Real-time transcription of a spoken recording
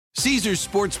Caesars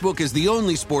Sportsbook is the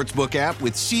only sportsbook app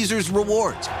with Caesars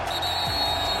Rewards.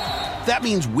 That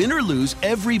means win or lose,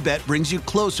 every bet brings you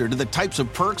closer to the types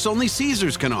of perks only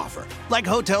Caesars can offer. Like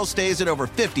hotel stays at over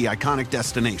 50 iconic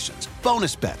destinations,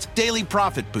 bonus bets, daily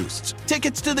profit boosts,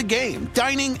 tickets to the game,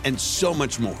 dining, and so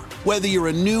much more. Whether you're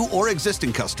a new or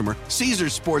existing customer,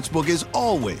 Caesars Sportsbook is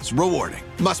always rewarding.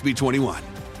 Must be 21.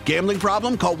 Gambling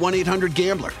problem? Call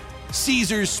 1-800-GAMBLER.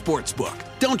 Caesars Sportsbook.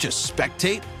 Don't just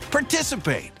spectate,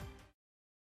 participate.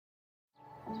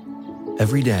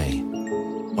 Every day,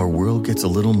 our world gets a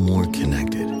little more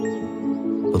connected,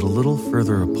 but a little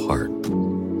further apart.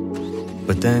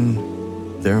 But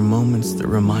then, there are moments that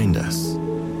remind us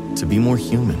to be more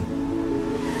human.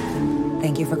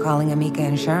 Thank you for calling Amica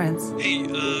Insurance. Hey,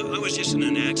 I was just in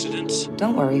an accident.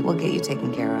 Don't worry, we'll get you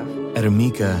taken care of. At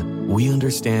Amica, we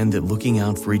understand that looking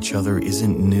out for each other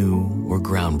isn't new or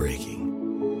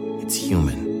groundbreaking. It's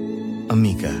human.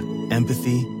 Amica,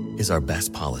 empathy is our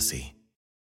best policy.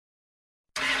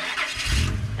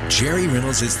 Jerry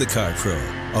Reynolds is the car pro,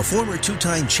 a former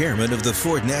two-time chairman of the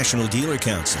Ford National Dealer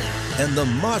Council, and the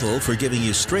model for giving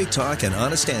you straight talk and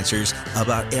honest answers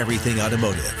about everything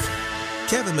automotive.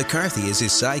 Kevin McCarthy is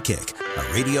his sidekick,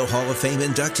 a Radio Hall of Fame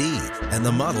inductee, and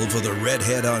the model for the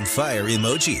redhead on fire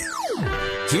emoji.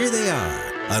 Here they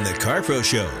are on the Car Pro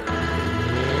Show.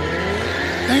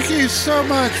 Thank you so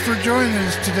much for joining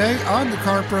us today on the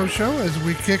Car Pro Show as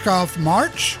we kick off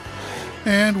March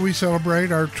and we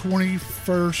celebrate our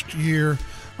 21st year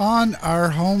on our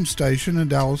home station in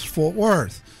Dallas-Fort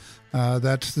Worth.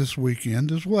 That's this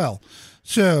weekend as well.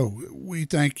 So we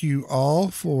thank you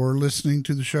all for listening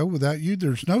to the show. Without you,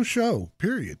 there's no show,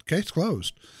 period. Case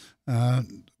closed.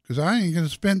 Because I ain't going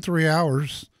to spend 3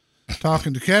 hours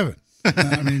talking to Kevin.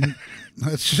 I mean,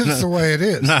 that's just the way it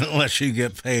is. Not unless you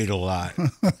get paid a lot.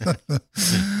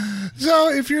 So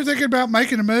if you're thinking about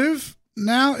making a move,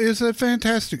 now is a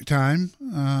fantastic time.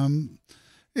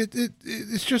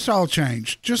 It's just all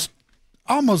changed, just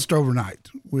almost overnight,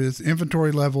 with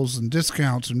inventory levels and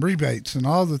discounts and rebates and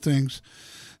all the things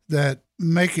that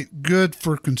make it good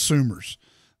for consumers.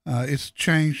 It's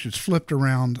changed. It's flipped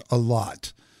around a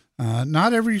lot.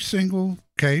 Not every single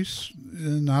case,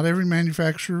 not every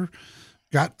manufacturer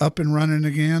got up and running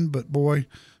again, but boy,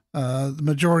 the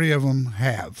majority of them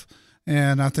have.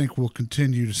 And I think we'll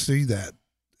continue to see that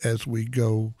as we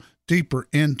go deeper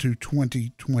into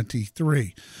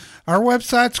 2023. Our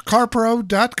website's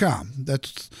carpro.com.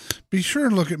 Be sure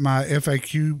and look at my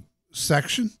FAQ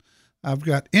section. I've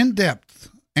got in-depth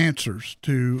answers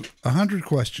to 100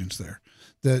 questions there,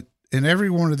 and every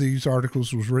one of these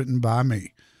articles was written by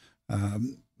me.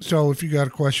 So if you got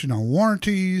a question on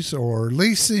warranties or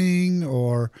leasing,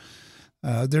 or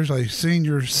there's a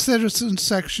senior citizen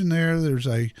section there, there's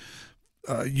a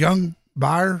young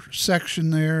buyer section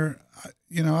there.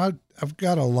 I've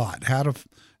got a lot. How to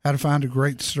find a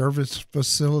great service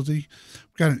facility.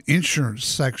 We've got an insurance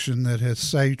section that has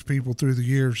saved people through the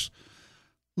years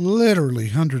literally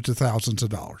hundreds of thousands of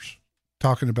dollars,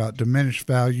 talking about diminished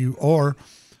value or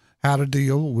how to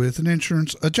deal with an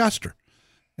insurance adjuster.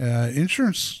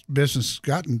 Insurance business has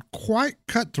gotten quite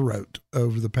cutthroat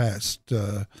over the past.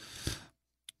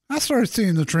 I started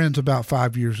seeing the trends about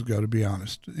 5 years ago, to be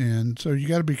honest. And so you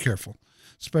got to be careful,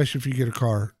 especially if you get a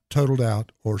car totaled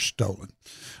out or stolen.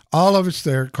 All of it's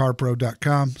there at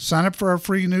carpro.com. Sign up for our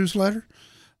free newsletter.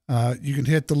 You can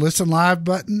hit the listen live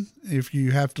button if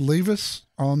you have to leave us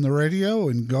on the radio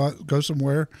and go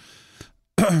somewhere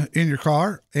in your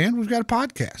car. And we've got a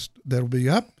podcast that'll be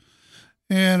up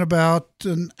in about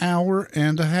an hour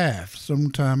and a half,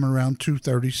 sometime around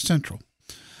 2:30 Central.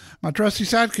 My trusty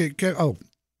sidekick,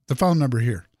 the phone number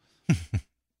here.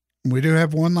 We do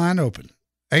have one line open,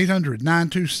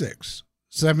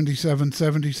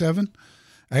 800-926-7777,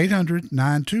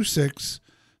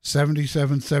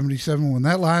 800-926-7777. When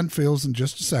that line fills in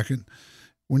just a second,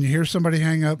 when you hear somebody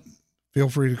hang up, feel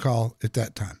free to call at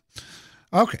that time.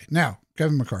 Okay, now,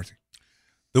 Kevin McCarthy.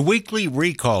 The weekly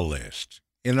recall list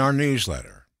in our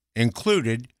newsletter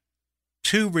included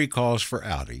 2 recalls for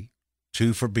Audi,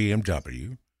 2 for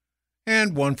BMW,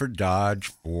 and 1 for Dodge,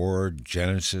 Ford,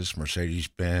 Genesis,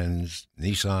 Mercedes-Benz,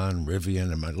 Nissan,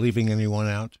 Rivian. Am I leaving anyone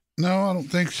out? No, I don't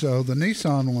think so. The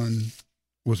Nissan one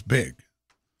was big.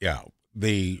 Yeah.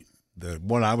 The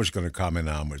one I was going to comment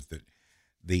on was that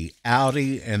the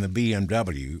Audi and the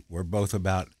BMW were both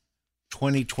about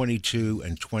 2022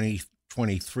 and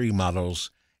 2023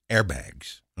 models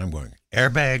airbags. I'm going,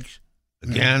 airbags?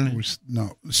 Again?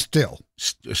 No, still.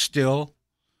 Still?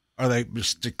 Are they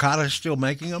Takata still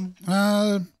making them?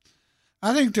 I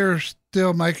think they're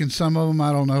still making some of them.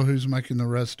 I don't know who's making the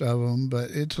rest of them,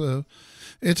 but it's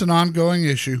an ongoing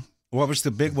issue. What was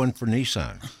the big one for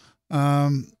Nissan?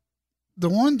 The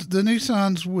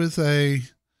Nissans with a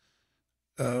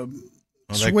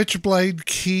switchblade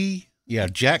key. Yeah,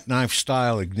 jackknife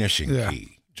style ignition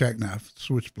key. Jackknife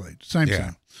switchblade, same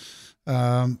thing.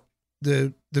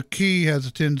 The key has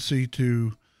a tendency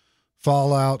to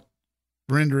fall out,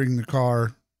 rendering the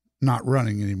car not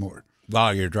running anymore.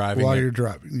 While you're driving?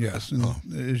 Yes. And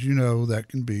as you know, that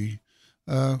can be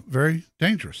very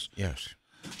dangerous. Yes.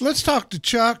 Let's talk to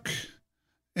Chuck,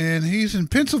 and he's in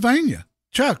Pennsylvania.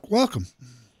 Chuck, welcome.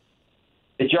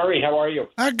 Hey, Jerry, how are you?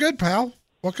 Good, pal.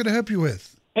 What can I help you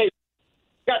with? Hey,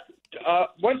 got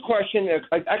one question,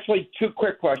 actually two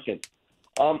quick questions.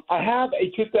 I have a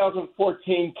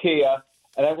 2014 Kia,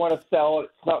 and I want to sell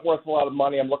it. It's not worth a lot of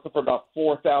money. I'm looking for about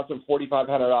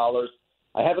 $4,500.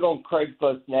 I have it on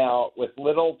Craigslist now with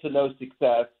little to no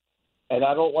success, and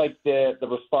I don't like the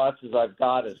responses I've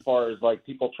got as far as like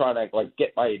people trying to like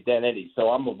get my identity. So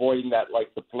I'm avoiding that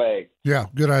like the plague. Yeah,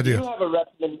 good idea. Do you have a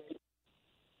recommendation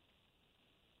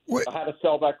on how to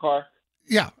sell that car?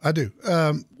 Yeah, I do.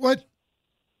 How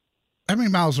many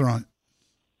miles are on it?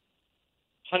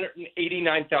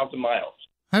 189,000 miles.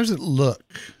 How does it look?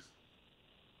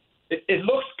 It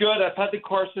looks good. I've had the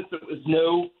car since it was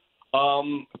new.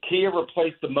 Kia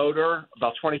replaced the motor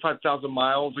about 25,000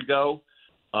 miles ago.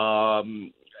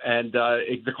 The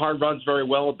car runs very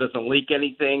well. It doesn't leak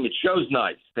anything. It shows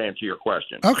nice, to answer your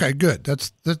question. Okay, good.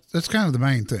 That's kind of the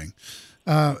main thing.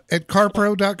 At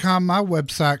carpro.com, my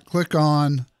website, click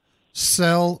on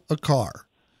Sell a Car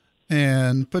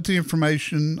and put the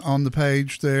information on the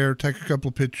page there. Take a couple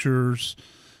of pictures.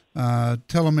 Tell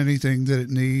them anything that it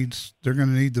needs. They're going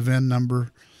to need the VIN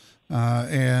number.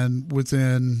 And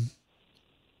within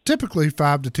typically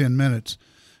 5 to 10 minutes,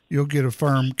 you'll get a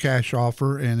firm cash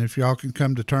offer. And if y'all can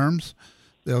come to terms,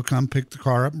 they'll come pick the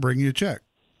car up and bring you a check.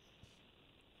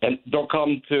 And don't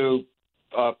come to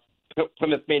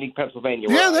Plymouth Meeting, Pennsylvania.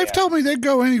 Yeah, they've told me they'd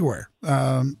go anywhere.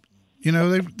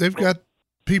 They've got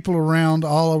people around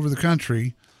all over the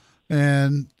country,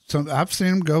 and so I've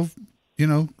seen them go,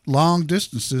 long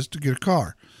distances to get a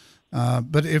car.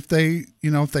 But if they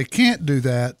can't do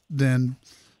that, then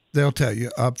they'll tell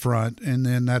you up front. And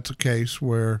then that's a case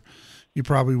where you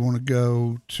probably want to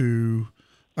go to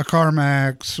a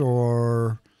CarMax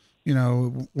or,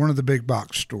 one of the big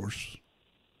box stores.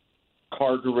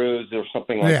 Car Gurus or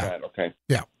something like that. Okay.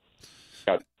 Yeah.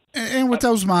 And with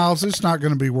those miles, it's not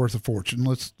going to be worth a fortune.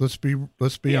 Let's be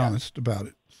honest about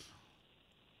it.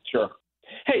 Sure.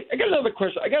 Hey, I got another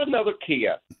question. I got another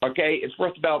Kia. Okay, it's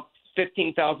worth about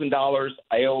 $15,000.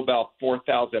 I owe about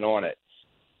 $4,000 on it.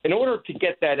 In order to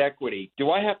get that equity,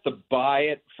 do I have to buy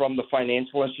it from the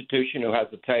financial institution who has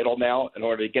the title now in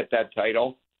order to get that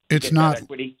title? It's not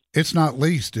equity. It's not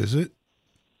leased, is it?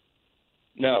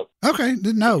 No. Okay.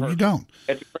 No, you don't.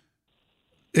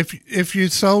 If you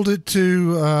sold it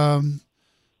to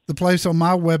the place on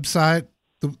my website,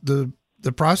 the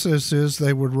process is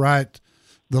they would write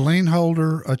the lien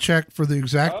holder a check for the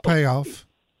exact payoff,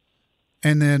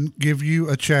 and then give you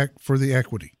a check for the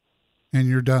equity, and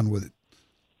you're done with it.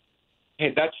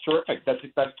 Hey, that's terrific. That's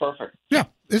perfect. Yeah,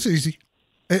 it's easy,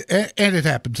 and it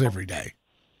happens every day.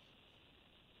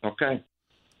 Okay.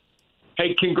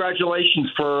 Hey, congratulations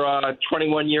for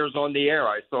 21 years on the air.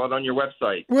 I saw it on your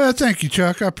website. Well, thank you,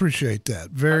 Chuck. I appreciate that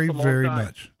very, very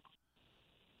much.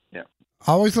 Yeah.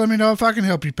 Always let me know if I can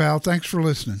help you, pal. Thanks for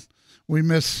listening. We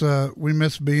miss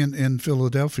being in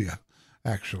Philadelphia,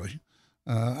 actually.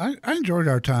 I enjoyed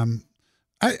our time.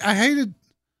 I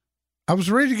was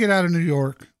ready to get out of New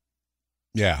York.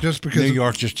 Yeah. Just because New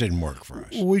York just didn't work for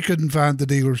us. We couldn't find the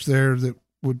dealers there that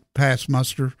would pass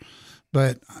muster.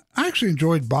 But I actually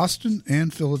enjoyed Boston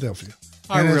and Philadelphia.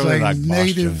 I really like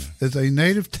Boston. As a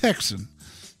native Texan,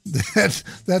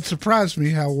 that surprised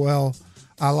me how well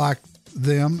I liked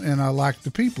them and I liked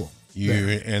the people.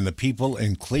 And the people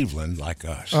in Cleveland like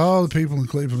us. Oh, the people in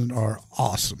Cleveland are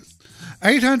awesome.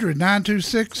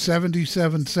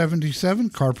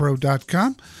 800-926-7777,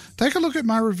 carpro.com. Take a look at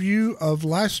my review of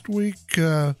last week,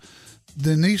 the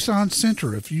Nissan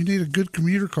Sentra. If you need a good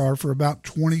commuter car for about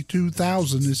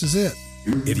 $22,000, this is it.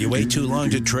 If you wait too long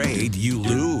to trade, you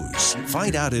lose.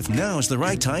 Find out if now's the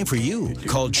right time for you.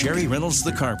 Call Jerry Reynolds,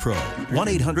 the Car Pro.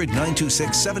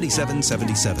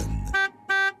 1-800-926-7777.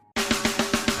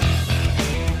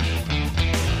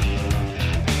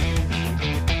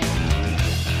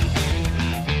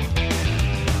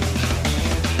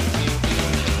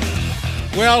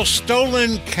 Well,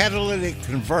 stolen catalytic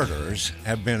converters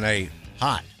have been a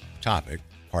hot topic,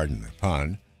 pardon the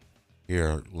pun,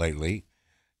 here lately.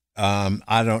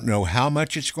 I don't know how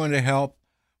much it's going to help,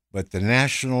 but the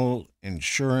National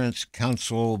Insurance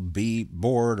Council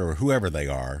Board, or whoever they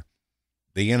are,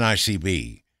 the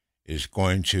NICB, is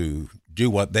going to do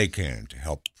what they can to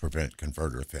help prevent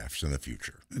converter thefts in the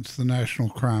future. It's the National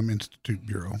Crime Institute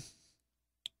Bureau.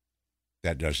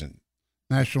 That doesn't...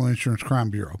 National Insurance Crime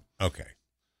Bureau. Okay.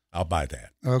 I'll buy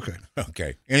that. Okay.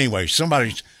 Okay. Anyway,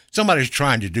 somebody's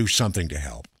trying to do something to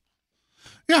help.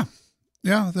 Yeah.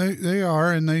 Yeah, they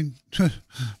are, and they,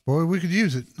 boy, we could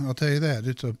use it. I'll tell you that.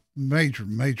 It's a major,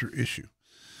 major issue.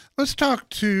 Let's talk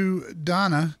to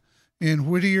Donna in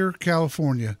Whittier,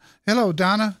 California. Hello,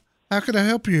 Donna. How can I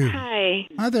help you? Hi.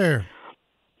 Hi there.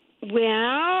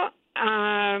 Well,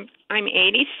 I'm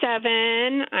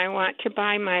 87. I want to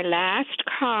buy my last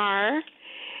car,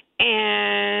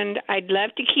 and I'd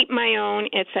love to keep my own.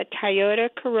 It's a Toyota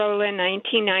Corolla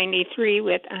 1993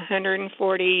 with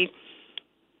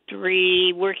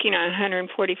working on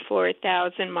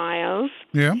 144,000 miles.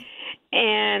 Yeah.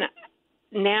 And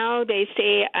now they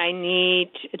say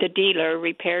the dealer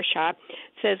repair shop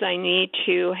says I need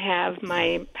to have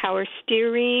my power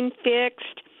steering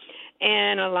fixed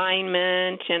and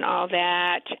alignment and all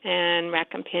that and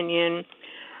rack and pinion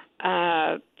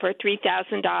for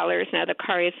 $3,000. Now the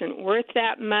car isn't worth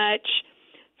that much.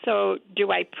 So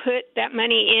do I put that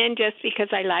money in just because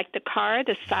I like the car?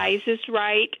 The size is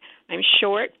right. I'm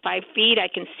short, 5 feet. I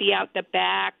can see out the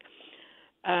back.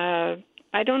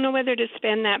 I don't know whether to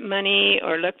spend that money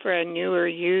or look for a newer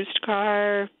used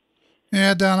car.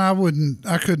 Yeah, Don,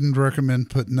 I couldn't recommend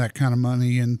putting that kind of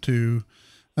money into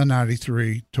a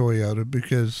 93 Toyota,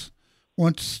 because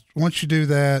once you do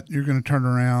that, you're going to turn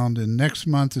around and next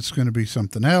month it's going to be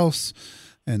something else.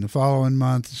 And the following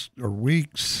months or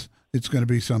weeks, it's going to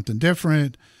be something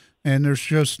different. And there's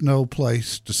just no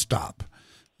place to stop.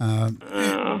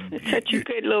 It's such a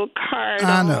good little car.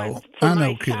 I know,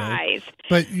 kiddo. Size.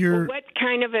 But what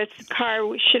kind of a car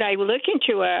should I look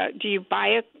into? Do you buy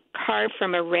a car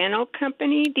from a rental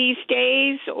company these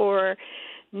days, or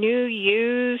new,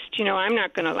 used? I'm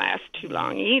not going to last too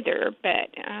long either. But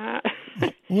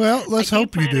well, let's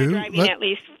hope you do.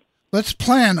 Let's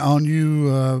plan on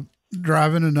you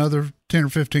driving another 10 or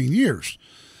 15 years.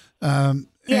 Yeah.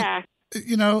 And,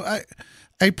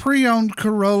 a pre-owned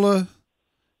Corolla.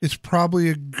 It's probably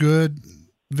a good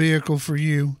vehicle for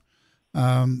you.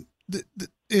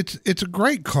 It's a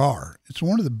great car. It's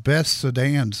one of the best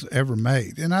sedans ever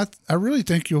made, and I really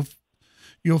think you'll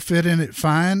fit in it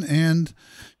fine, and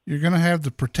you're going to have the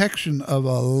protection of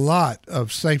a lot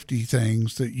of safety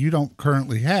things that you don't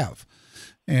currently have.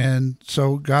 And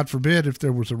so, God forbid, if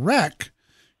there was a wreck,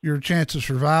 your chance of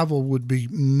survival would be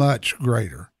much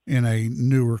greater in a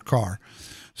newer car.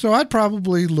 So I'd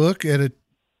probably look at a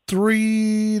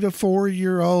 3 to 4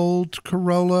 year old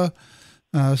Corolla,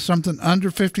 something under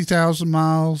 50,000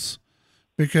 miles,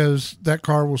 because that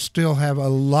car will still have a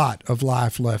lot of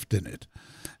life left in it.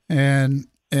 And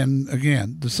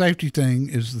again, the safety thing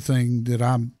is the thing that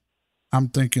I'm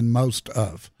thinking most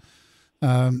of.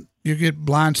 You get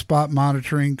blind spot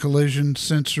monitoring, collision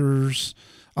sensors,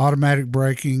 automatic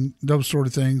braking, those sort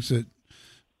of things that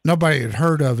nobody had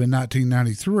heard of in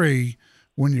 1993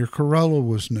 when your Corolla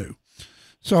was new.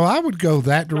 So I would go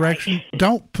that direction. Right.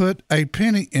 Don't put a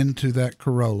penny into that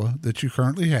Corolla that you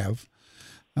currently have.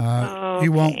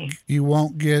 Okay. You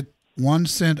won't get 1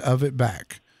 cent of it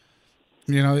back.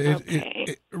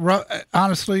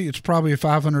 Honestly, it's probably a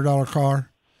 $500 car,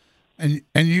 and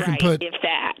you can put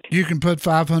you can put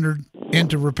 $500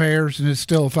 into repairs, and it's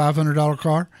still a $500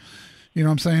 car. You know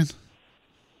what I'm saying?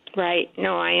 Right.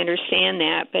 No, I understand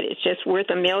that, but it's just worth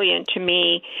 $1 million to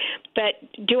me. But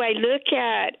do I look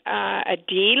at a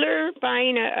dealer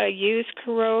buying a used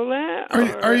Corolla?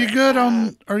 Are you good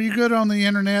on the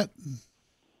internet?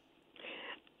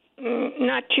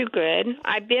 Not too good.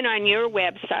 I've been on your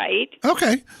website.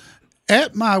 Okay.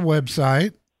 At my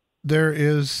website, there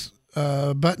is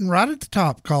a button right at the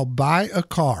top called Buy a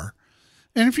Car.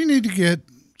 And if you need to get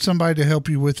somebody to help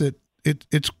you with it,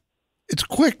 it's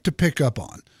quick to pick up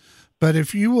on. But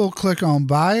if you will click on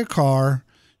Buy a Car,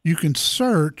 you can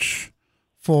search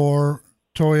for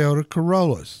Toyota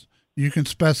Corollas. You can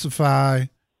specify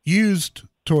used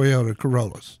Toyota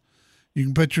Corollas. You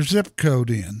can put your zip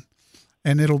code in,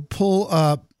 and it'll pull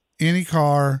up any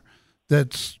car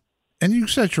and you can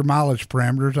set your mileage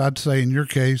parameters. I'd say in your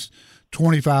case,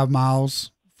 25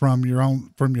 miles from your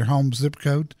home zip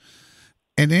code.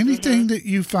 And anything that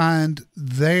you find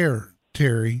there,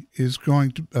 Terry, is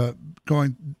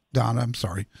Donna, I'm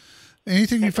sorry.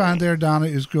 Anything you find there, Donna,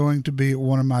 is going to be at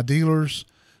one of my dealers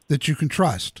that you can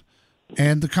trust.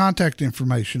 And the contact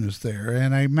information is there,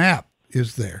 and a map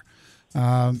is there.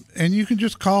 And you can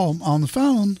just call them on the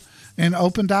phone and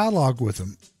open dialogue with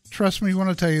them. trust me when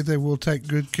I tell you they will take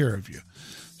good care of you.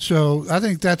 So I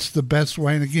think that's the best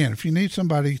way. And again, if you need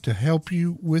somebody to help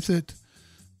you with it,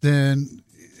 then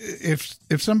if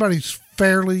somebody's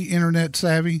fairly internet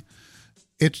savvy,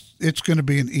 it's going to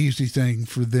be an easy thing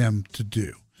for them to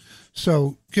do.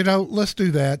 So, let's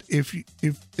do that. If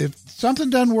something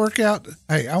doesn't work out,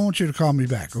 hey, I want you to call me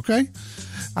back, okay?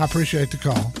 I appreciate the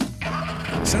call.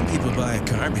 Some people buy a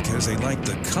car because they like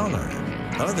the color.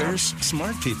 Others,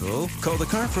 smart people, call the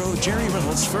Car Pro Jerry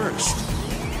Reynolds first.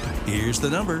 Here's the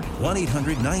number,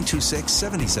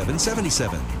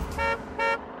 1-800-926-7777.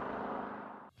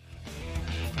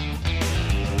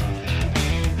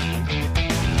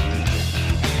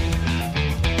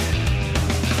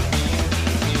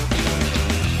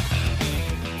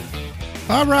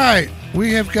 All right.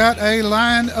 We have got a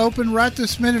line open right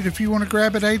this minute. If you want to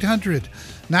grab it,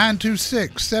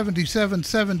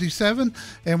 800-926-7777.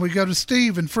 And we go to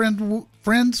Steve in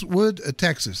Friendswood,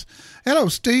 Texas. Hello,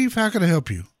 Steve. How can I help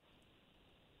you?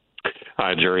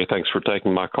 Hi, Jerry. Thanks for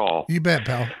taking my call. You bet,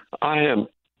 pal. I am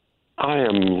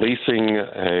leasing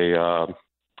a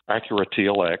Acura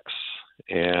TLX,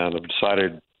 and I've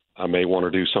decided I may want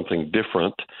to do something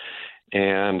different.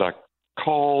 And I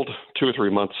called 2 or 3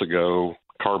 months ago,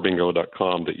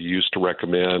 carbingo.com, that you used to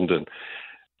recommend, and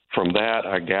from that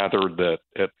I gathered that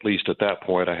at least at that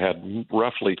point I had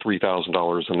roughly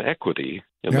 $3,000 in equity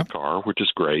in the car, which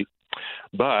is great.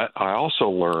 But I also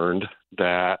learned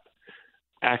that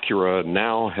Acura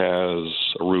now has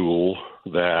a rule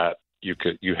that you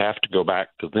have to go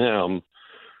back to them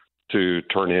to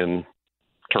turn in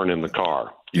the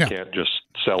car. You can't just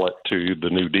sell it to the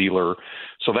new dealer.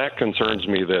 So that concerns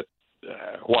me, that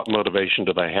what motivation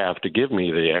do they have to give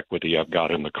me the equity I've got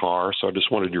in the car? So I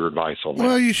just wanted your advice on that.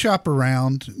 Well, you shop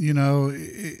around, you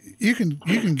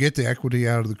can get the equity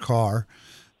out of the car.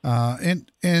 And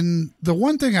the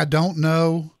one thing I don't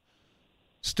know,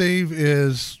 Steve,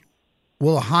 is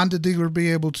will a Honda dealer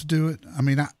be able to do it? I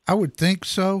mean, I would think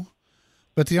so,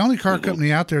 but the only car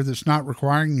company out there that's not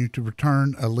requiring you to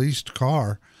return a leased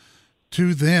car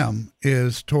to them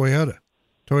is Toyota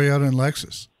and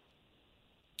Lexus.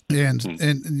 And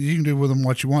you can do with them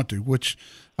what you want to, which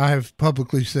I have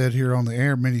publicly said here on the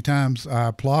air many times. I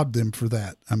applaud them for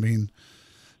that. I mean,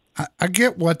 I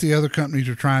get what the other companies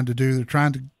are trying to do. They're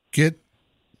trying to get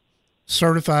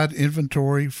certified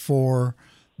inventory for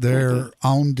their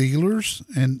own dealers,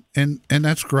 and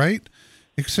that's great,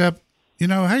 except,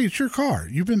 hey, it's your car.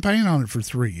 You've been paying on it for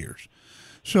 3 years.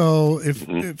 So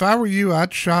if I were you,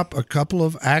 I'd shop a couple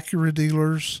of Acura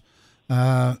dealers,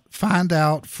 find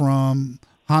out from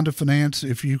Honda Finance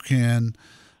if you can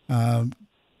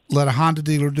let a Honda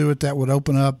dealer do it. That would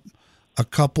open up a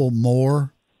couple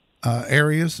more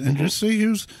areas, and just see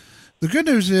who's. The good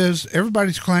news is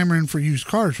everybody's clamoring for used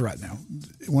cars right now.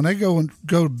 When they go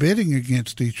bidding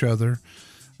against each other,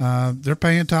 they're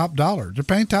paying top dollar. They're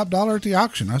paying top dollar at the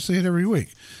auction. I see it every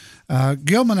week.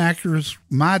 Gilman Acura is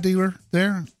my dealer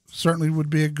there. Certainly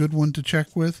would be a good one to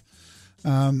check with,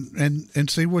 and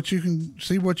see what you can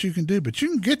do. But you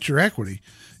can get your equity.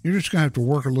 You're just going to have to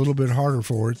work a little bit harder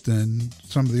for it than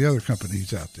some of the other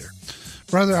companies out there.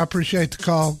 Brother, I appreciate the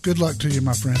call. Good luck to you,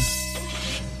 my friend.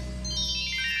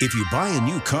 If you buy a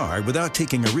new car without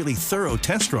taking a really thorough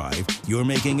test drive, you're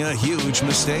making a huge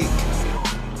mistake.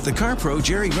 The Car Pro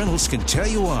Jerry Reynolds can tell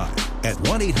you why at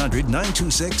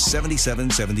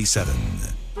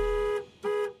 1-800-926-7777.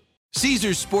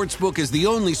 Caesars Sportsbook is the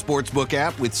only sportsbook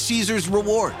app with Caesars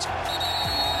Rewards.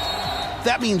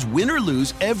 That means win or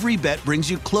lose, every bet brings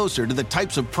you closer to the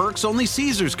types of perks only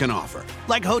Caesars can offer,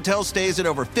 like hotel stays at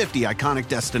over 50 iconic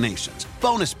destinations,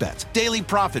 bonus bets, daily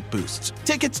profit boosts,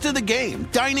 tickets to the game,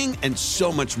 dining, and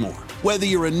so much more. Whether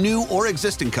you're a new or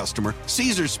existing customer,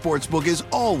 Caesars Sportsbook is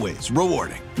always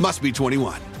rewarding. Must be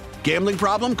 21. Gambling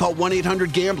problem? Call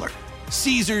 1-800-GAMBLER.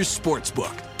 Caesars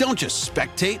Sportsbook. Don't just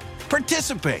spectate,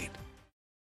 participate.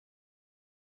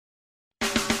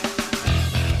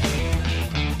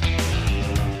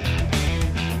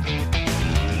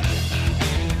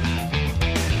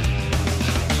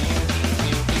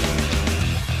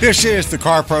 This is the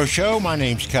Car Pro Show. My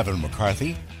name's Kevin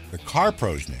McCarthy. The Car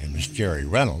Pro's name is Jerry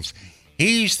Reynolds.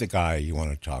 He's the guy you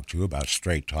want to talk to about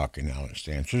straight talking, honest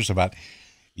answers about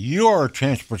your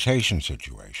transportation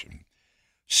situation.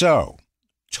 So,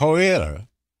 Toyota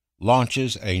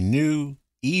launches a new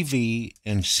EV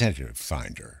incentive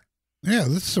finder. Yeah,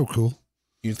 that's so cool.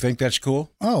 You think that's cool?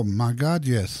 Oh, my God,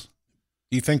 yes.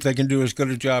 You think they can do as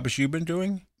good a job as you've been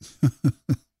doing?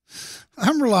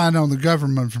 I'm relying on the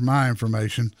government for my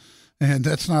information, and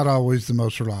that's not always the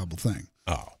most reliable thing.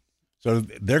 Oh, so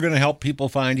they're going to help people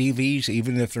find EVs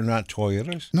even if they're not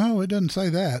Toyotas? No, it doesn't say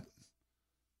that.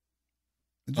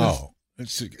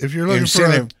 If you're looking for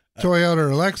a Toyota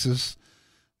or Lexus,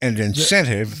 and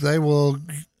incentive, they will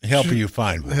help you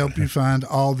find one. Help you find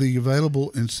all the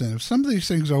available incentives. Some of these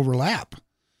things overlap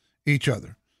each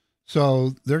other,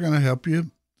 so they're going to help you,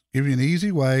 give you an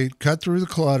easy way, cut through the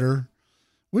clutter.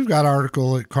 We've got an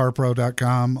article at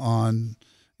carpro.com on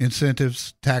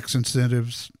incentives, tax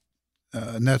incentives,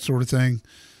 and that sort of thing.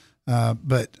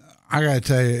 But I got to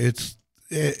tell you,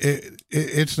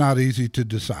 it's not easy to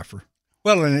decipher.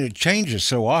 Well, and it changes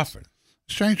so often.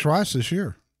 It's changed twice this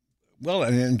year. Well,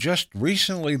 and just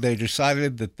recently they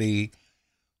decided that the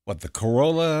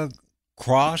Corolla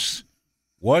Cross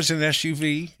was an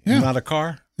SUV, not a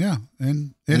car. Yeah,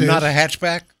 and not a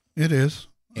hatchback. It is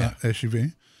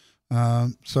SUV.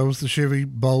 So is the Chevy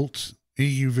Bolt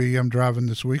EUV I'm driving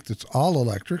this week. That's all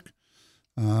electric.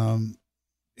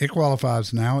 It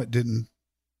qualifies now. It didn't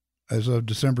as of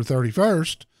December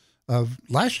 31st of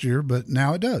last year, but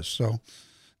now it does. So,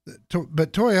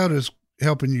 but Toyota's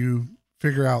helping you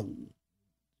figure out,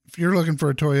 if you're looking for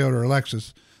a Toyota or a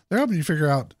Lexus, they're helping you figure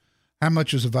out how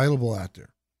much is available out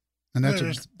there. And that's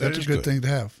a good thing to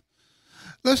have.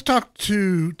 Let's talk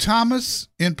to Thomas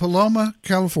in Paloma,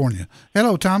 California.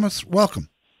 Hello, Thomas. Welcome.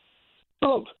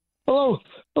 Hello,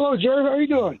 Jerry. How are you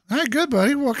doing? Hi, good,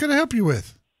 buddy. What can I help you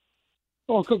with?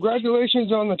 Well,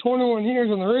 congratulations on the 21 years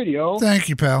on the radio. Thank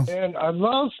you, pal. And I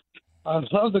love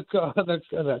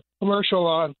the commercial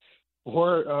on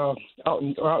where out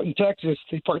in Texas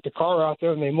they park the car out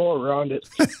there and they mow around it.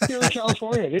 Here in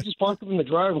California, they just park them in the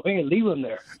driveway and leave them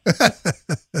there.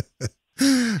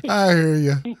 I hear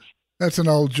you. That's an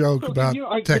old joke about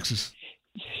Texas.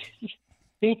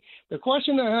 The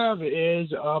question I have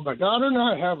is, my daughter and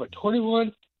I have a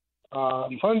 21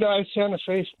 Hyundai Santa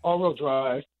Fe all-wheel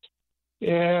drive,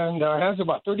 and it has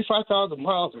about 35,000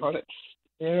 miles on it.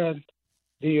 And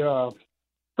the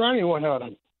tranny went out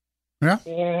on it. Yeah.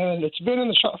 And it's been in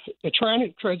the shop. The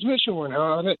transmission went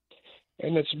out on it,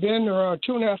 and it's been around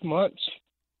 2.5 months.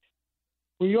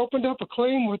 We opened up a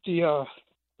claim with the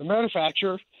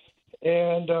manufacturer,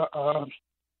 and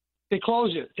they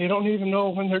close it. They don't even know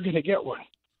when they're going to get one.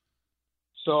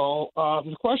 So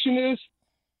the question is,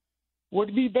 would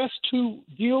it be best to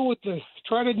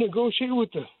try to negotiate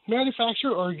with the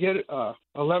manufacturer or get a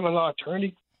lemon law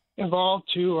attorney involved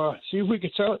to see if we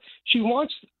could sell it? She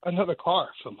wants another car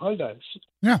from Hyundai.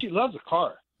 Yeah. She loves the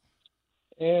car.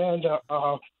 And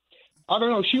I don't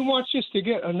know. She wants just to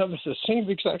get the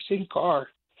exact same car.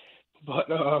 But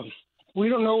we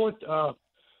don't know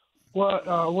what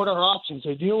our options.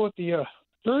 They deal with the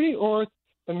attorney or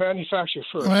the manufacturer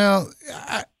first. Well,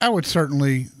 I would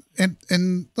certainly, and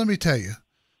let me tell you,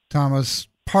 Thomas,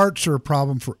 parts are a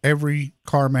problem for every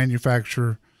car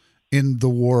manufacturer in the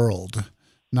world,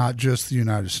 not just the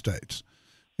United States.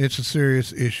 It's a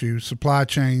serious issue. Supply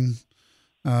chain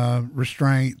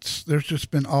restraints. There's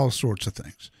just been all sorts of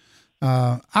things.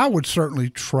 I would certainly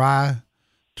try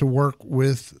to work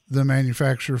with the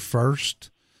manufacturer first.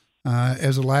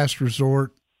 As a last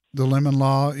resort, the lemon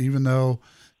law, even though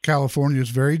California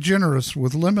is very generous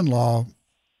with their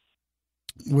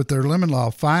lemon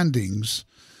law findings,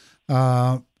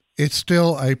 it's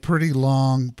still a pretty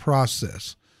long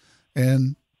process.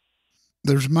 And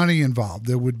there's money involved.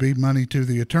 There would be money to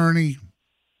the attorney,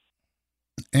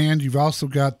 and you've also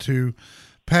got to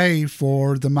pay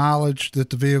for the mileage that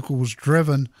the vehicle was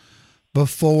driven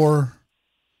before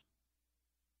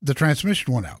the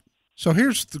transmission went out. So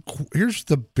here's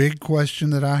the big question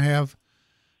that I have.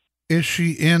 Is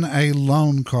she in a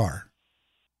loan car?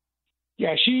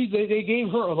 Yeah, they gave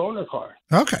her a loaner car.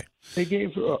 Okay. They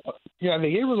gave her a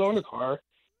loaner car,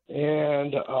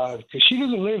 and because she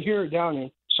doesn't live here down in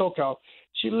SoCal,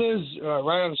 she lives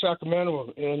right out of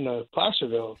Sacramento in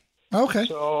Placerville. Okay.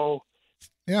 So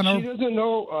she doesn't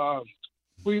know.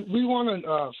 We want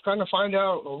to kind of find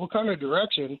out what kind of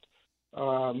direction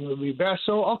would be best.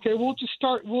 So okay, we'll just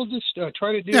try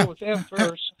to deal with them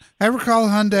first. Have her call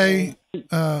Hyundai.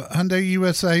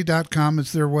 HyundaiUSA.com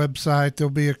is their website.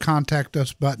 There'll be a contact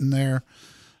us button there.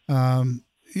 And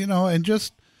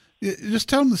just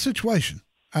tell them the situation.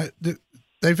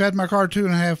 They've had my car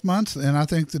 2.5 months, and I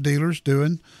think the dealer's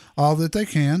doing all that they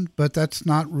can, but that's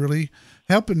not really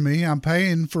helping me. I'm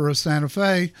paying for a Santa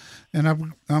Fe, and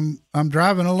I'm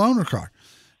driving a loaner car,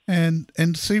 and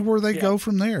see where they go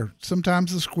from there.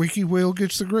 Sometimes the squeaky wheel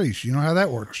gets the grease. You know how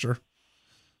that works, sir.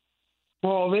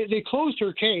 Well, they closed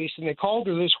her case, and they called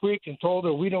her this week and told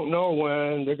her we don't know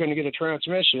when they're going to get a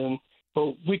transmission,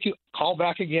 but we could call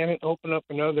back again and open up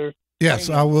another.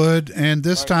 Yes, I would, and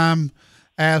this time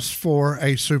ask for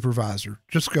a supervisor.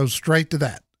 Just go straight to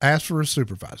that. Ask for a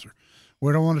supervisor.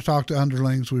 We don't want to talk to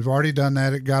underlings. We've already done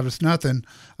that. It got us nothing.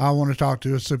 I want to talk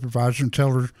to a supervisor and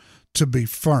tell her to be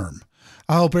firm.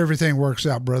 I hope everything works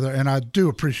out, brother, and I do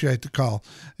appreciate the call,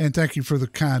 and thank you for the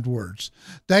kind words.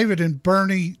 David in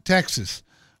Bernie, Texas,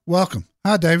 welcome.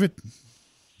 Hi, David.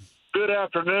 Good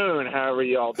afternoon. How are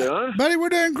y'all doing? Buddy, we're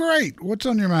doing great. What's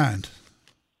on your mind?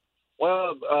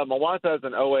 Well, my wife has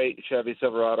an 08 Chevy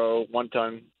Silverado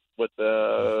 1-ton with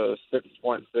a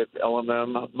 6.6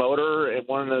 LMM motor, and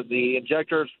one of the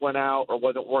injectors went out or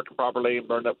wasn't working properly and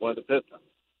burned up one of the pistons.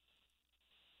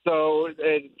 So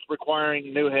it's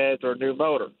requiring new heads or a new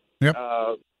motor. Yep.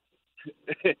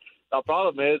 The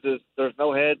problem is there's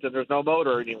no heads and there's no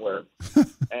motor anywhere,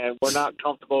 and we're not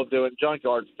comfortable doing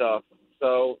junkyard stuff.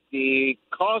 So the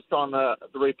cost on the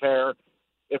repair,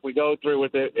 if we go through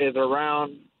with it, is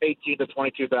around $18,000 to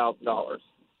 $22,000.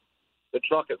 The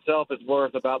truck itself is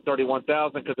worth about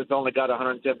 $31,000 because it's only got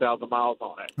 110,000 miles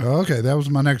on it. Okay, that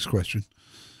was my next question.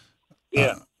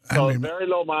 Yeah. So very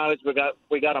low mileage.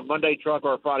 We got a Monday truck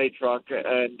or a Friday truck,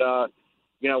 and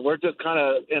we're just kind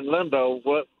of in limbo.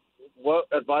 What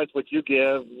advice would you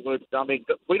give? I mean,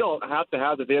 we don't have to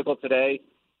have the vehicle today.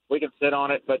 We can sit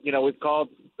on it, but we've called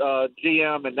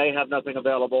GM and they have nothing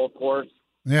available. Of course,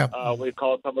 yeah. We've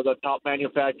called some of the top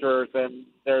manufacturers, and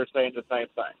they're saying the same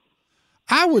thing.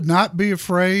 I would not be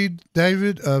afraid,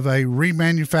 David, of a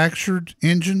remanufactured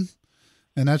engine.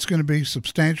 And that's going to be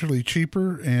substantially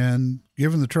cheaper. And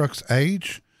given the truck's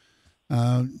age,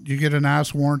 you get a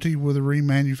nice warranty with a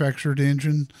remanufactured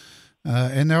engine.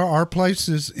 And there are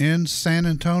places in San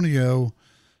Antonio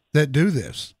that do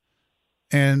this.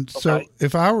 And so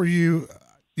if I were you,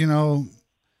 we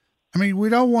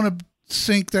don't want to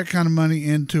sink that kind of money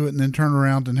into it and then turn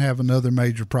around and have another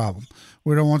major problem.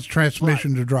 We don't want the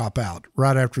transmission to drop out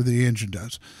right after the engine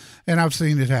does. And I've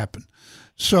seen it happen.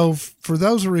 So for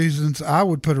those reasons, I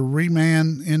would put a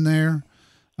reman in there.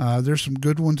 There's some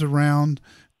good ones around.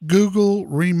 Google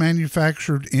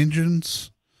remanufactured engines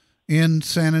in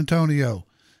San Antonio,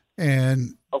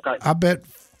 and I bet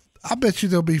you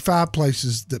there'll be 5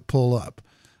 places that pull up.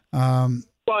 Well,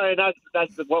 that's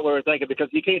what we were thinking, because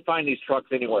you can't find these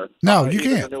trucks anywhere. No, you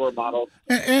can't. The newer models.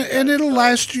 And it'll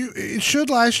last you. It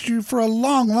should last you for a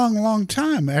long, long, long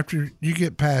time after you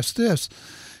get past this.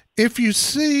 If you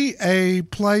see a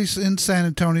place in San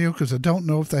Antonio, because I don't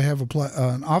know if they have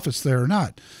an office there or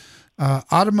not,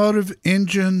 Automotive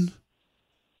Engine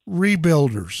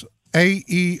Rebuilders,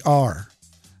 AER.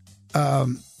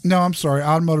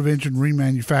 Automotive Engine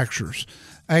Remanufacturers,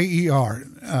 AER.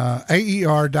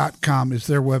 AER.com is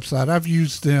their website. I've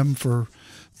used them for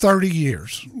 30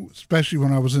 years, especially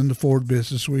when I was in the Ford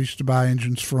business. We used to buy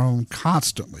engines from them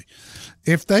constantly.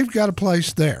 If they've got a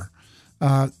place there,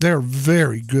 they're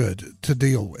very good to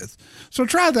deal with. So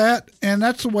try that, and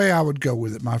that's the way I would go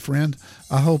with it, my friend.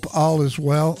 I hope all is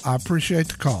well. I appreciate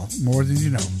the call more than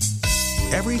you know.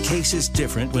 Every case is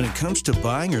different when it comes to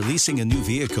buying or leasing a new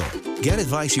vehicle. Get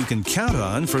advice you can count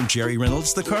on from Jerry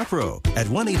Reynolds, the Car Pro, at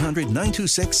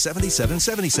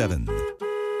 1-800-926-7777.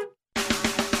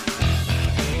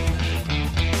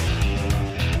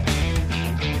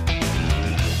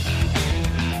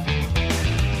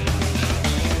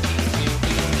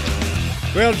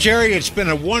 Well, Jerry, it's been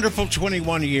a wonderful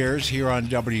 21 years here on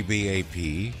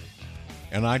WBAP,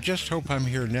 and I just hope I'm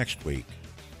here next week.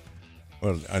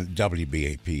 Well, on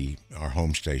WBAP, our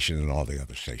home station, and all the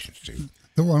other stations, too.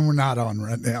 The one we're not on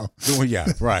right now. Well,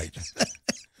 yeah, right.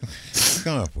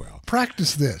 Oh, well.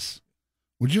 Practice this.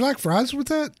 Would you like fries with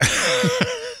that?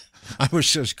 I was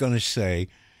just going to say,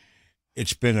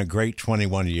 it's been a great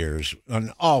 21 years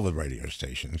on all the radio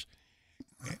stations.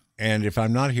 And if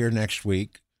I'm not here next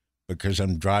week, because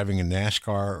I'm driving a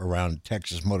NASCAR around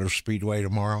Texas Motor Speedway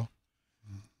tomorrow,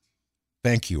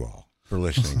 thank you all for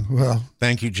listening. Well,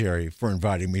 thank you, Jerry, for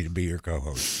inviting me to be your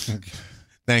co-host.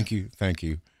 Thank you.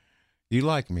 You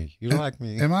like me.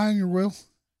 Am I in your will?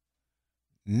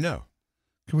 No.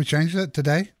 Can we change that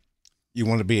today? You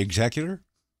want to be executor?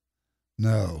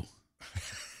 No.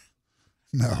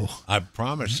 No. I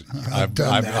promise. I've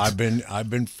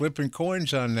been flipping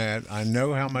coins on that. I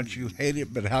know how much you hate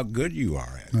it, but how good you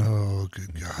are at it. Oh,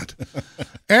 good God.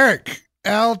 Eric,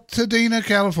 Altadena,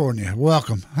 California.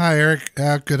 Welcome. Hi, Eric.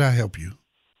 How could I help you?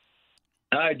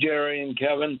 Hi, Jerry and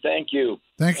Kevin. Thank you.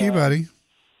 Thank you, buddy.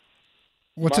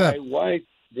 What's up? My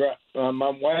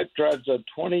wife drives a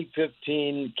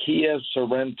 2015 Kia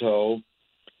Sorento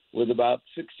with about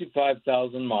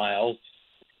 65,000 miles.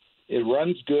 It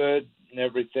runs good and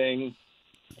everything.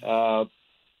 For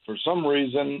some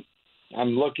reason,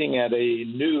 I'm looking at a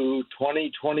new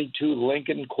 2022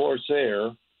 Lincoln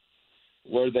Corsair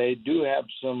where they do have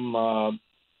some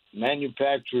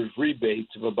manufacturer's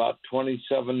rebates of about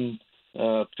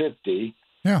 $27.50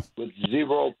 with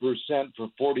 0% for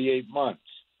 48 months.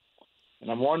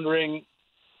 And I'm wondering,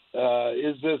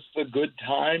 is this a good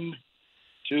time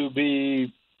to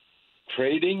be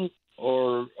trading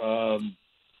or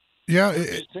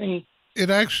it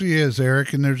actually is,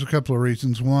 Eric, and there's a couple of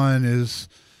reasons. One is,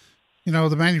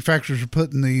 the manufacturers are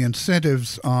putting the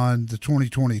incentives on the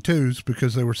 2022s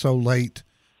because they were so late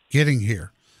getting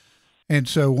here. And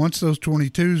so once those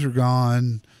 22s are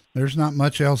gone, there's not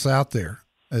much else out there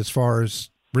as far as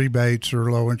rebates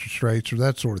or low interest rates or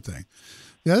that sort of thing.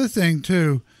 The other thing,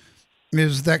 too,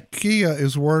 is that Kia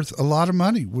is worth a lot of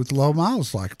money with low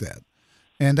miles like that.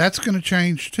 And that's going to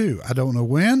change, too. I don't know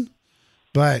when,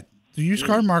 but the used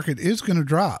car market is going to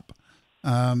drop.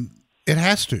 It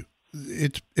has to.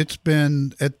 It's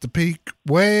been at the peak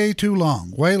way too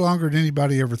long, way longer than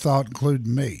anybody ever thought,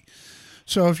 including me.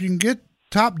 So if you can get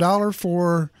top dollar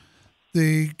for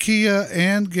the Kia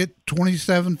and get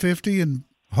 $27.50 and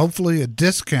hopefully a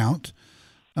discount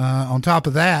on top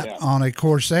of that on a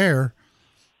Corsair,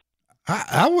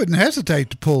 I wouldn't hesitate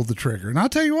to pull the trigger. And I'll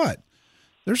tell you what,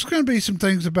 there's going to be some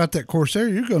things about that Corsair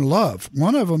you're going to love.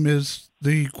 One of them is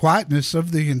the quietness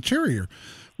of the interior,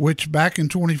 which back in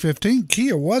 2015,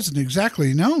 Kia wasn't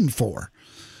exactly known for.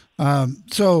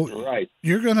 So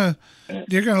you're gonna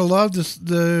love this,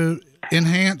 the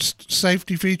enhanced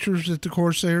safety features that the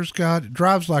Corsair's got. It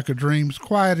drives like a dream. It's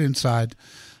quiet inside.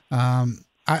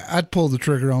 I'd pull the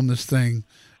trigger on this thing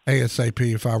ASAP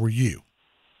if I were you.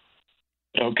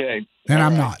 Okay. And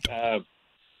I'm not.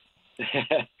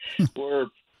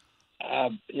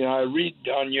 I read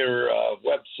on your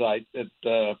website that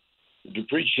the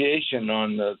depreciation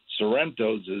on the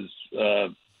Sorrentos is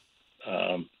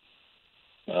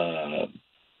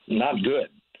not good.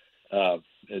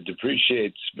 It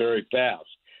depreciates very fast.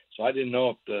 So I didn't know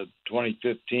if the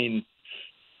 2015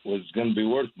 was going to be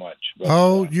worth much.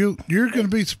 But, you're going to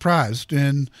be surprised.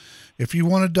 And if you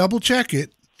want to double check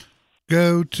it,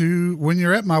 go to, when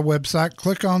you're at my website,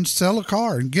 click on sell a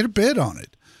car and get a bid on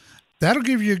it. That'll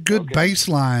give you a good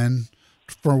baseline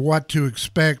for what to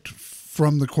expect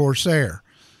from the Corsair.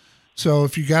 So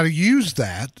if you got to use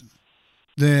that,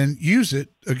 then use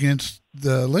it against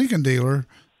the Lincoln dealer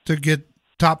to get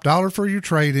top dollar for your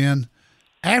trade-in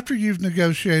after you've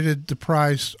negotiated the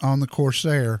price on the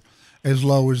Corsair as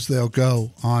low as they'll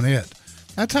go on it.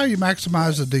 That's how you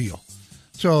maximize a deal.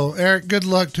 So, Eric, good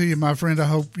luck to you, my friend. I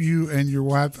hope you and your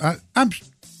wife, I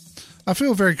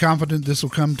feel very confident this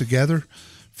will come together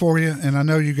for you, and I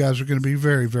know you guys are going to be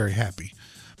very, very happy.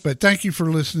 But thank you for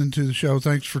listening to the show.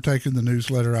 Thanks for taking the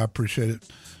newsletter. I appreciate it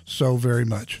so very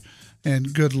much.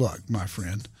 And good luck, my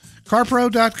friend.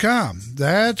 CarPro.com.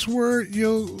 That's where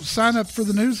you'll sign up for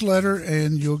the newsletter,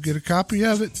 and you'll get a copy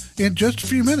of it in just a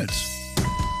few minutes.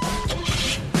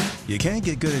 You can't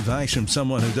get good advice from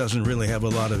someone who doesn't really have a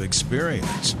lot of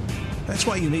experience. That's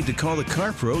why you need to call the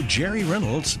car pro, Jerry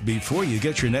Reynolds, before you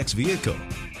get your next vehicle.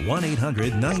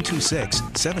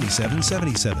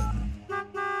 1-800-926-7777.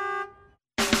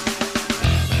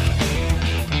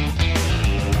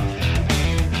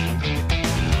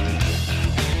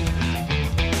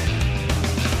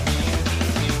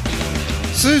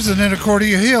 Susan in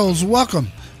Accordia Hills, welcome.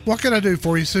 What can I do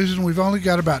for you, Susan? We've only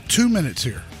got about 2 minutes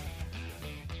here.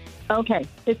 Okay,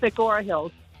 it's Agora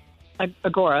Hills.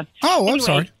 Agora. Oh, I'm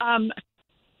sorry.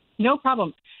 No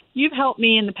problem. You've helped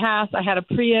me in the past. I had a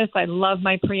Prius. I love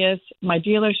my Prius. My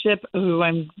dealership, who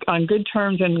I'm on good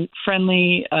terms and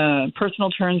friendly,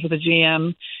 personal terms with the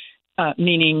GM,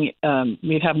 meaning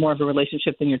we'd have more of a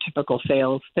relationship than your typical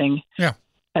sales thing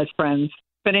as friends.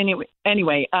 But anyway,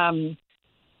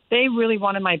 they really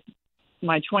wanted my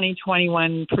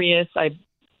 2021 Prius. They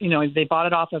bought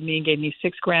it off of me and gave me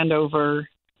 $6,000 over.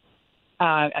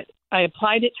 I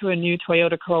applied it to a new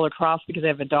Toyota Corolla Cross because I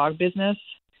have a dog business,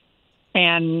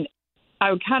 and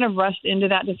I kind of rushed into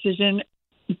that decision.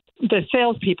 The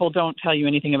salespeople don't tell you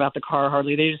anything about the car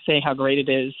hardly. They just say how great it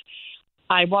is.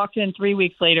 I walked in 3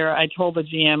 weeks later. I told the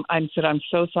GM, I said, I'm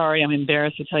so sorry. I'm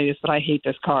embarrassed to tell you this, but I hate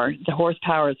this car. The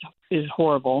horsepower is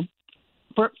horrible.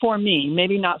 For me,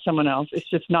 maybe not someone else. It's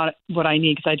just not what I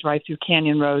need because I drive through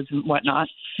canyon roads and whatnot.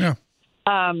 Yeah.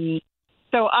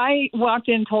 So I walked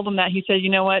in, told him that. He said, you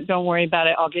know what, don't worry about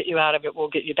it. I'll get you out of it. We'll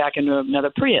get you back into another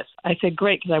Prius. I said,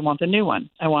 great, because I want the new one.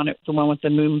 I want the one with the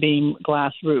moonbeam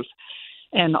glass roof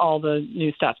and all the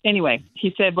new stuff. Anyway,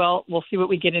 he said, well, we'll see what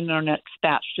we get in our next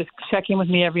batch. Just check in with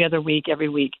me every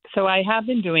week. So I have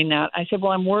been doing that. I said,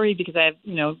 well, I'm worried because I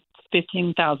have,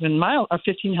 15,000 miles or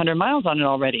 1,500 miles on it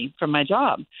already from my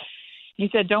job. He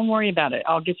said, don't worry about it.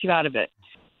 I'll get you out of it.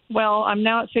 Well, I'm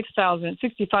now at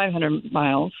 6,500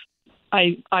 miles.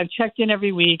 I've checked in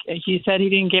every week. He said he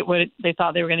didn't get what they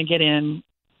thought they were going to get in,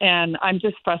 and I'm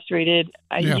just frustrated.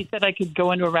 He said I could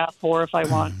go into a RAV4 if I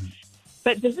want.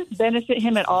 But does this benefit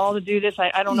him at all to do this?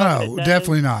 I don't know. No,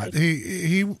 definitely not.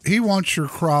 He wants your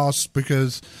Cross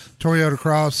because Toyota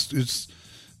Cross is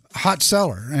a hot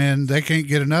seller, and they can't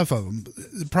get enough of them.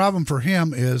 The problem for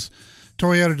him is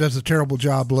Toyota does a terrible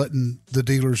job letting the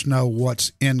dealers know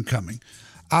what's incoming.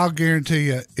 I'll guarantee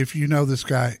you, if you know this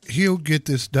guy, he'll get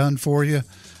this done for you,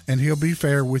 and he'll be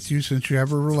fair with you since you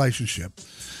have a relationship.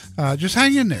 Just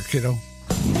hang in there, kiddo.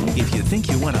 If you think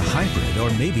you want a hybrid or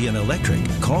maybe an electric,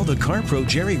 call the Car Pro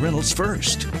Jerry Reynolds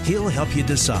first. He'll help you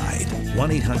decide.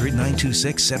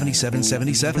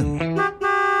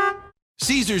 1-800-926-7777.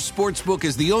 Caesars Sportsbook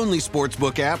is the only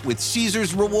sportsbook app with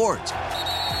Caesars Rewards.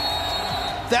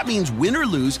 That means win or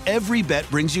lose, every bet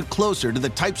brings you closer to the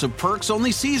types of perks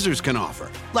only Caesars can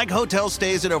offer, like hotel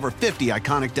stays at over 50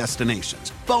 iconic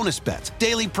destinations, bonus bets,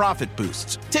 daily profit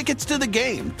boosts, tickets to the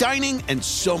game, dining, and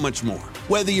so much more.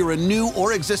 Whether you're a new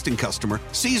or existing customer,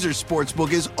 Caesars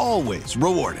Sportsbook is always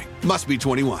rewarding. Must be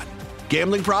 21.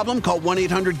 Gambling problem? Call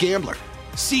 1-800-GAMBLER.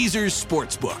 Caesars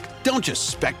Sportsbook. Don't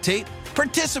just spectate,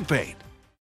 participate.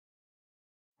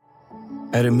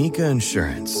 At Amica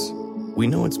Insurance, we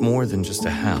know it's more than just a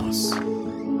house.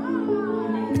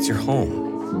 It's your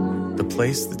home, the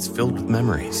place that's filled with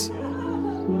memories.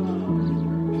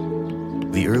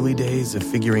 The early days of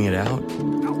figuring it out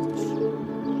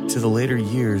to the later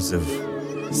years of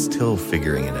still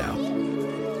figuring it out.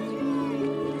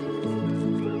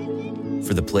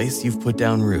 For the place you've put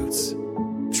down roots,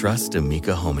 trust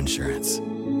Amica Home Insurance.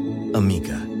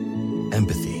 Amica,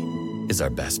 empathy is our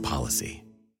best policy.